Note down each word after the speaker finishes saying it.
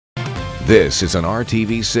This is an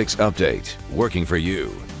RTV6 update, working for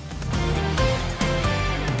you.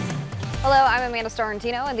 Hello, I'm Amanda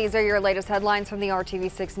Starrentino, and these are your latest headlines from the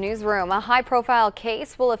RTV6 newsroom. A high-profile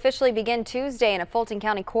case will officially begin Tuesday in a Fulton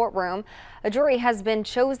County courtroom. A jury has been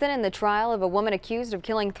chosen in the trial of a woman accused of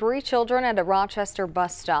killing 3 children at a Rochester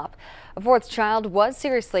bus stop. A 4th child was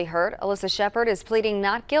seriously hurt. Alyssa Shepard is pleading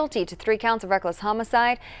not guilty to 3 counts of reckless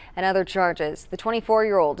homicide and other charges. The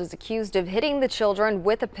 24-year-old is accused of hitting the children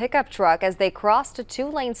with a pickup truck as they crossed a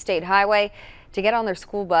 2-lane state highway to get on their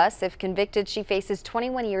school bus. If convicted, she faces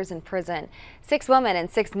 21 years in prison. 6 women and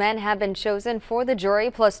 6 men have been chosen for the jury,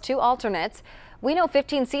 plus 2 alternates. We know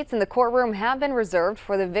 15 seats in the courtroom have been reserved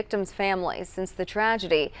for the victims' families. Since the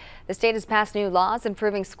tragedy, the state has passed new laws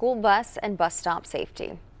improving school bus and bus stop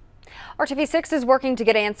safety. RTV6 is working to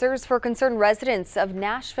get answers for concerned residents of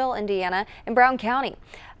Nashville, Indiana, and Brown County.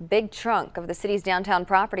 A big chunk of the city's downtown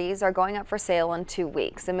properties are going up for sale in 2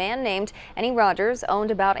 weeks. A man named Annie Rogers owned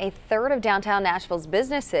about a third of downtown Nashville's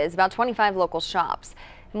businesses, about 25 local shops.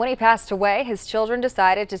 And when he passed away, his children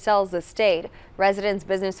decided to sell his estate. Residents,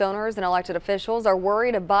 business owners, and elected officials are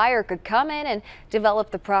worried a buyer could come in and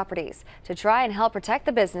develop the properties. To try and help protect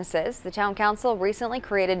the businesses, the town council recently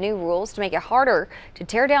created new rules to make it harder to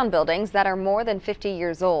tear down buildings that are more than 50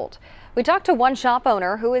 years old. We talked to one shop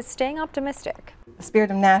owner who is staying optimistic. The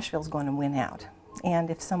spirit of Nashville is going to win out, and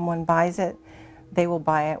if someone buys it, they will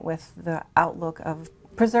buy it with the outlook of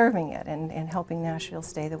preserving it and helping Nashville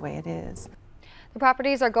stay the way it is. The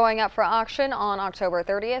properties are going up for auction on October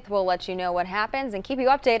 30th. We'll let you know what happens and keep you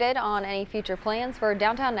updated on any future plans for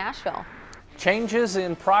downtown Nashville. Changes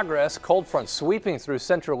in progress. Cold front sweeping through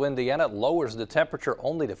central Indiana lowers the temperature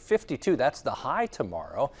only to 52. That's the high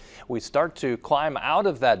tomorrow. We start to climb out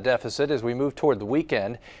of that deficit as we move toward the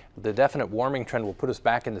weekend. The definite warming trend will put us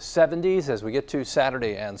back in the 70s as we get to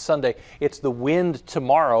Saturday and Sunday. It's the wind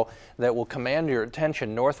tomorrow that will command your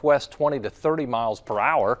attention. Northwest 20 to 30 miles per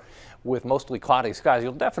hour. With mostly cloudy skies,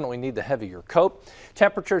 you'll definitely need the heavier coat.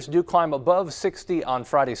 Temperatures do climb above 60 on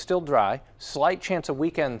Friday, still dry. Slight chance of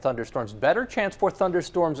weekend thunderstorms. Better chance for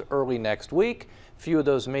thunderstorms early next week. Few of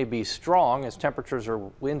those may be strong as temperatures are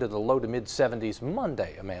into the low to mid 70s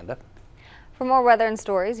Monday, Amanda. For more weather and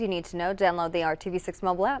stories you need to know, download the RTV6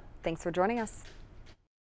 mobile app. Thanks for joining us.